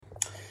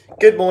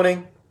Good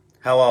morning.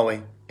 How are we?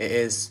 It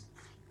is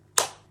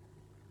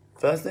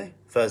Thursday?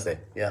 Thursday,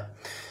 yeah.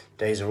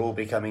 Days are all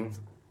becoming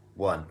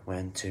one.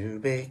 When to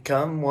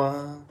become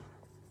one.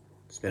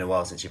 It's been a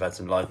while since you've had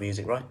some live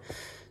music, right?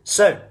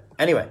 So,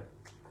 anyway,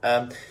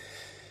 I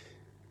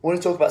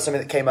want to talk about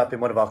something that came up in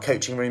one of our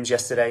coaching rooms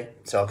yesterday.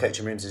 So our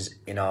coaching rooms is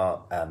in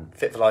our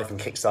Fit for Life and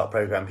Kickstart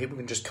program. People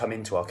can just come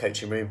into our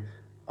coaching room.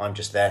 I'm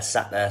just there,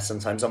 sat there,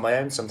 sometimes on my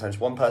own, sometimes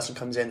one person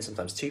comes in,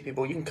 sometimes two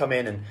people. You can come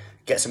in and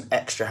get some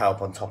extra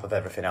help on top of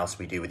everything else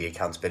we do with the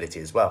accountability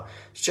as well.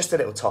 It's just a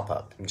little top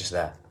up. I'm just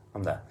there.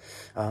 I'm there.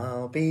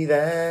 I'll be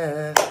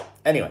there.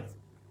 Anyway,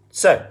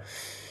 so,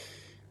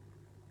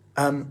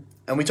 and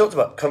we talked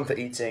about comfort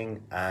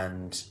eating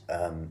and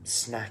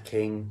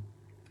snacking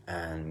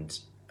and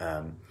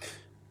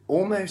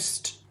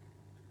almost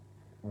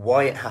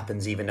why it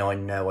happens even though I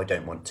know I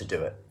don't want to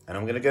do it. And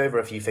I'm going to go over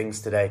a few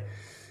things today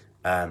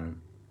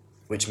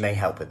which may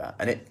help with that.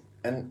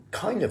 And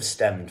kind of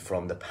stemmed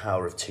from the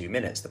power of 2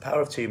 minutes. The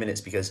power of 2 minutes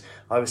because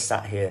I was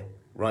sat here,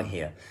 right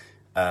here,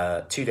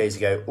 2 days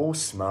ago, all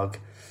smug,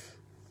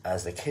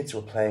 as the kids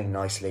were playing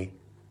nicely.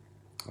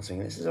 I was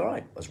thinking, this is all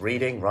right. I was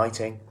reading,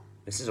 writing.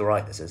 This is all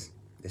right. This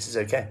is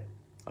okay.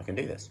 I can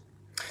do this.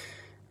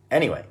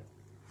 Anyway,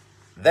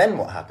 then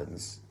what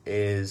happens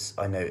is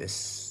I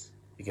notice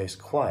it goes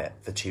quiet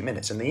for 2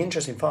 minutes. And the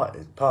interesting part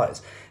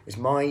is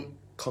my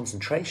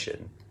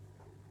concentration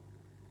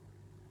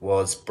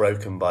was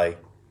broken by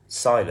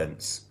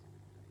silence,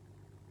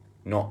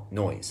 not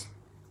noise.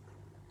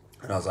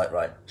 And I was like,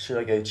 right, should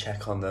I go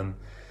check on them?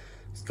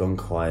 It's gone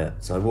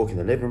quiet. So I walk in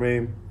the living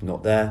room,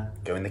 not there.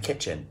 Go in the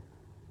kitchen,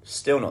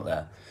 still not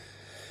there.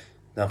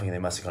 Now I'm thinking they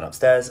must have gone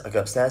upstairs. I go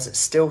upstairs, it's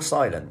still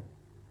silent.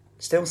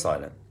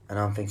 And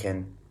I'm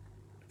thinking,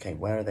 okay,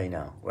 where are they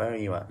now? Where are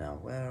you at now?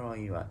 Where are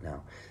you at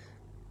now?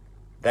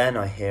 Then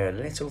I hear a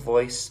little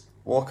voice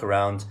walk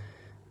around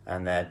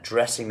and they're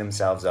dressing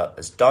themselves up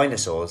as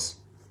dinosaurs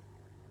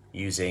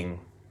using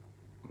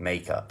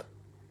makeup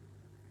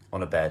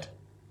on a bed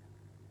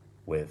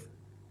with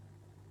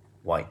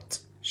white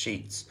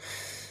sheets.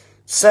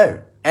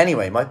 So,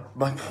 anyway, my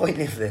point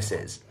of this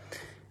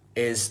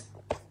is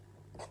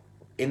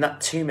in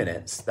that 2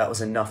 minutes, that was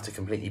enough to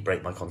completely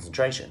break my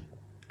concentration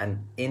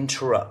and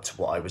interrupt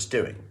what I was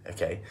doing,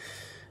 okay?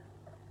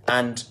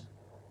 And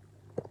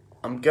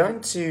I'm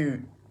going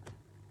to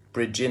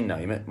bridge in now.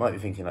 You might be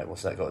thinking, like,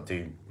 what's that got to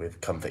do with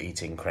comfort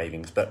eating,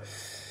 cravings? But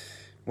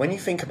when you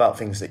think about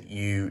things that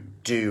you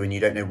do and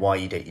you don't know why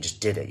you did it, you just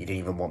did it, you didn't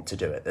even want to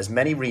do it. There's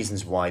many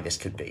reasons why this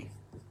could be,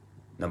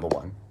 number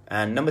one.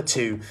 And number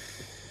two,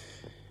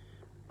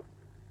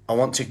 I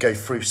want to go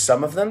through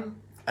some of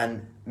them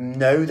and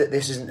know that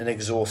this isn't an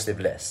exhaustive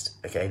list,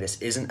 okay? This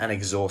isn't an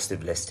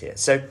exhaustive list here.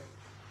 So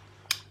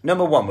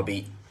number one would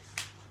be,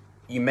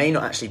 you may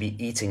not actually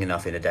be eating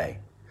enough in a day.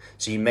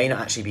 So you may not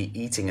actually be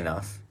eating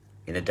enough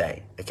in a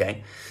day,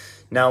 okay?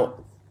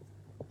 Now,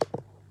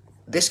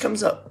 this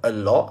comes up a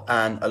lot,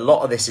 and a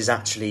lot of this is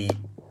actually,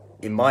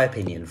 in my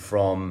opinion,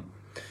 from,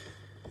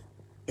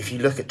 if you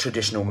look at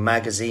traditional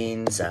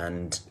magazines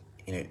and,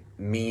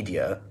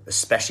 media,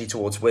 especially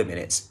towards women,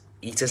 it's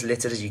eat as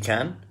little as you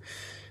can,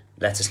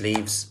 lettuce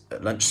leaves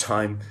at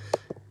lunchtime,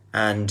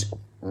 and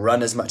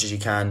run as much as you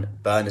can,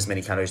 burn as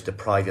many calories,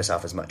 deprive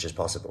yourself as much as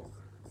possible.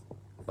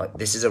 Like,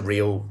 this is a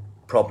real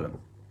problem,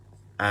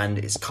 and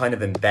it's kind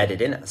of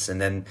embedded in us.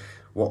 And then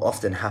what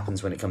often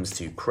happens when it comes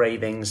to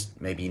cravings,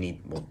 maybe you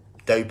need more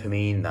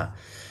dopamine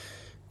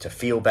to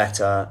feel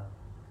better.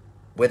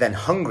 We're then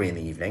hungry in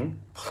the evening,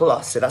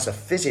 plus, so that's a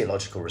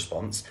physiological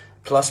response,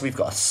 plus we've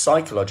got a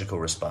psychological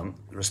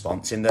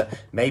response in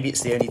that maybe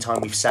it's the only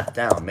time we've sat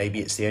down, maybe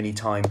it's the only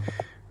time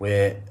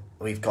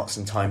we've got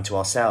some time to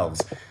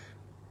ourselves.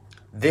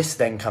 This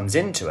then comes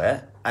into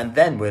it, and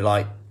then we're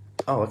like,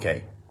 oh,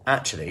 okay,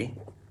 actually,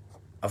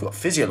 I've got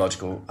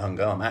physiological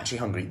hunger, I'm actually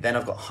hungry, then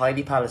I've got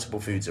highly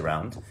palatable foods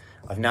around,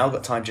 I've now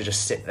got time to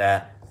just sit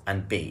there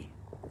and be,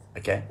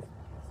 okay?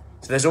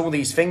 So there's all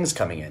these things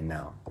coming in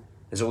now.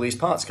 There's all these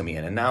parts coming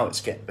in. And now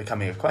it's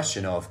becoming a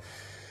question of,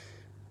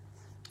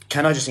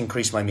 can I just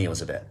increase my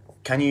meals a bit?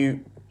 Can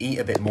you eat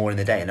a bit more in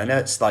the day? And I know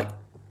it's like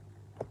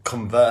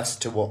converse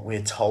to what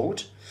we're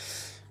told,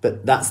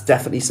 but that's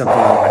definitely something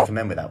I would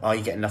recommend with that. Are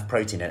you getting enough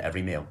protein in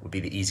every meal? Would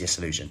be the easiest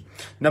solution.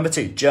 Number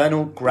two,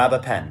 journal, grab a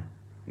pen.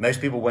 Most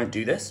people won't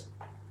do this,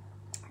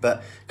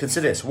 but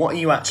consider this. What are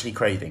you actually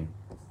craving?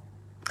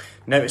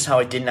 Notice how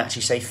I didn't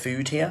actually say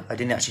food here. I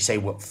didn't actually say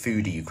what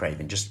food are you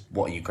craving, just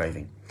what are you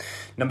craving.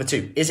 Number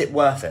two, is it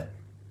worth it?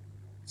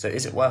 So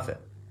is it worth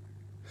it?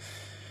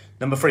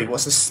 Number three,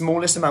 what's the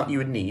smallest amount you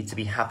would need to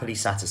be happily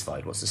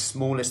satisfied? What's the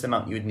smallest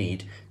amount you would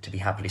need to be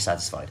happily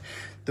satisfied?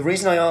 The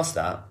reason I ask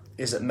that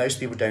is that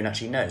most people don't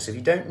actually know. So if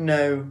you don't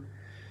know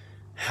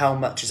how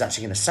much is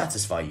actually going to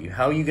satisfy you,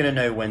 how are you going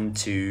to know when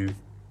to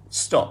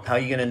stop? How are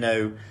you going to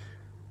know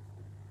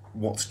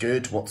what's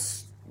good?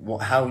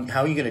 How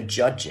are you going to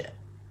judge it?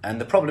 And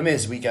the problem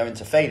is we go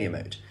into failure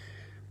mode.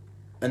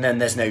 And then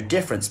there's no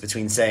difference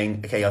between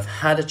saying, okay, I've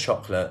had a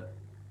chocolate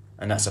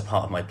and that's a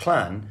part of my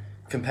plan,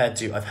 compared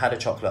to I've had a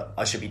chocolate,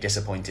 I should be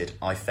disappointed,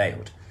 I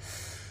failed.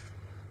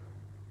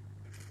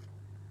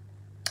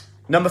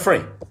 Number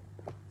 3,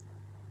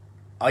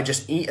 I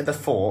just eat at the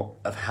thought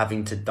of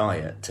having to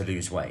diet to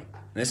lose weight.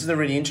 And this is a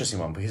really interesting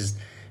one because,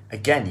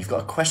 again, you've got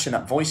to question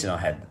that voice in our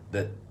head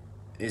that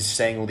is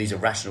saying all these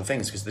irrational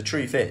things, because the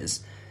truth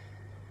is,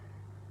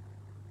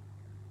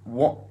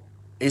 what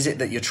is it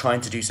that you're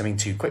trying to do something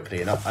too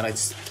quickly? And I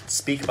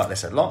speak about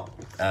this a lot,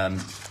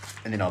 and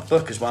in our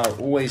book as well,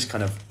 always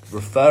kind of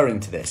referring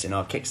to this in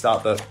our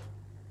Kickstart book.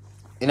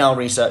 In our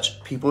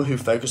research, people who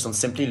focused on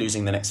simply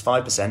losing the next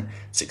 5%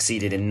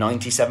 succeeded in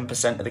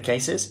 97% of the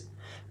cases.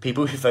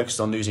 People who focused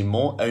on losing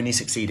more only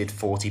succeeded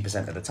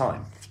 40% of the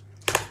time.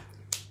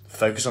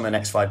 Focus on the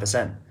next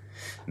 5%.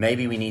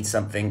 Maybe we need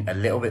something a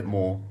little bit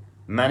more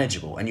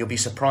manageable, and you'll be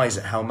surprised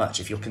at how much,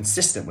 if you're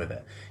consistent with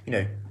it. You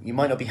know, you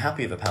might not be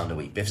happy with a pound a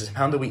week, but if it's a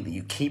pound a week that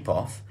you keep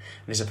off,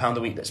 and it's a pound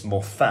a week that's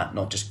more fat,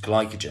 not just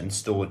glycogen,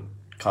 stored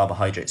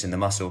carbohydrates in the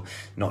muscle,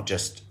 not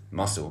just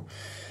muscle,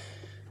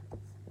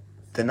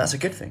 then that's a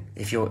good thing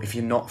if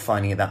you're not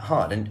finding it that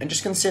hard. And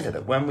just consider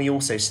that when we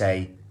also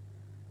say,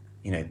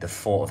 you know, the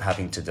thought of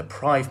having to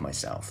deprive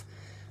myself,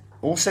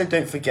 also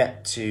don't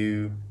forget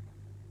to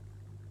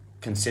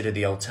consider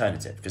the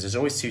alternative, because there's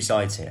always two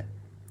sides here.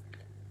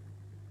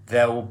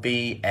 There will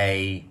be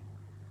a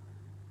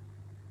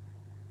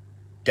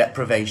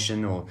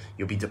deprivation, or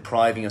you'll be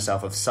depriving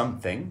yourself of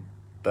something,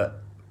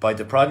 but by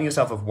depriving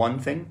yourself of one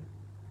thing,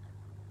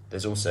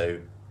 there's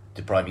also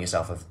depriving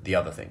yourself of the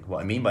other thing.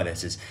 What I mean by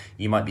this is,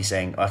 you might be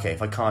saying, okay,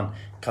 if I can't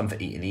comfort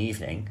eat in the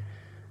evening,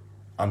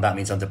 that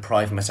means I'm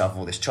depriving myself of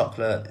all this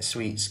chocolate,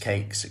 sweets,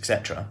 cakes,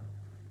 etc.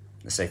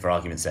 Let's say for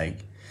argument's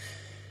sake.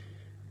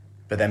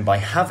 But then by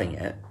having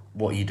it,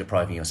 what are you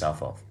depriving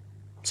yourself of?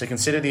 So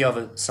consider the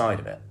other side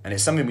of it. And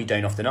it's something we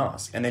don't often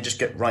ask. And then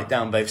just write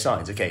down both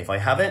sides. Okay, if I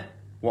have it,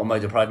 what am I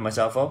depriving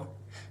myself of?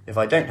 If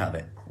I don't have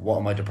it, what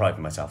am I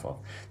depriving myself of?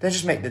 Then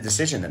just make the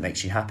decision that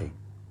makes you happy.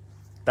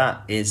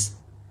 That is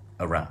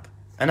a wrap.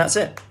 And that's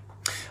it.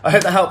 I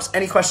hope that helps.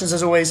 Any questions,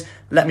 as always,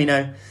 let me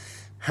know.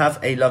 Have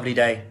a lovely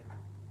day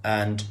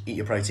and eat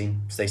your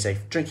protein, stay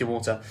safe, drink your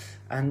water,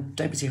 and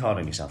don't be too hard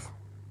on yourself,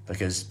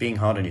 because being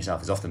hard on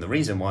yourself is often the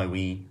reason why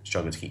we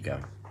struggle to keep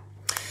going.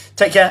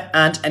 Take care,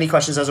 and any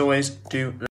questions, as always, do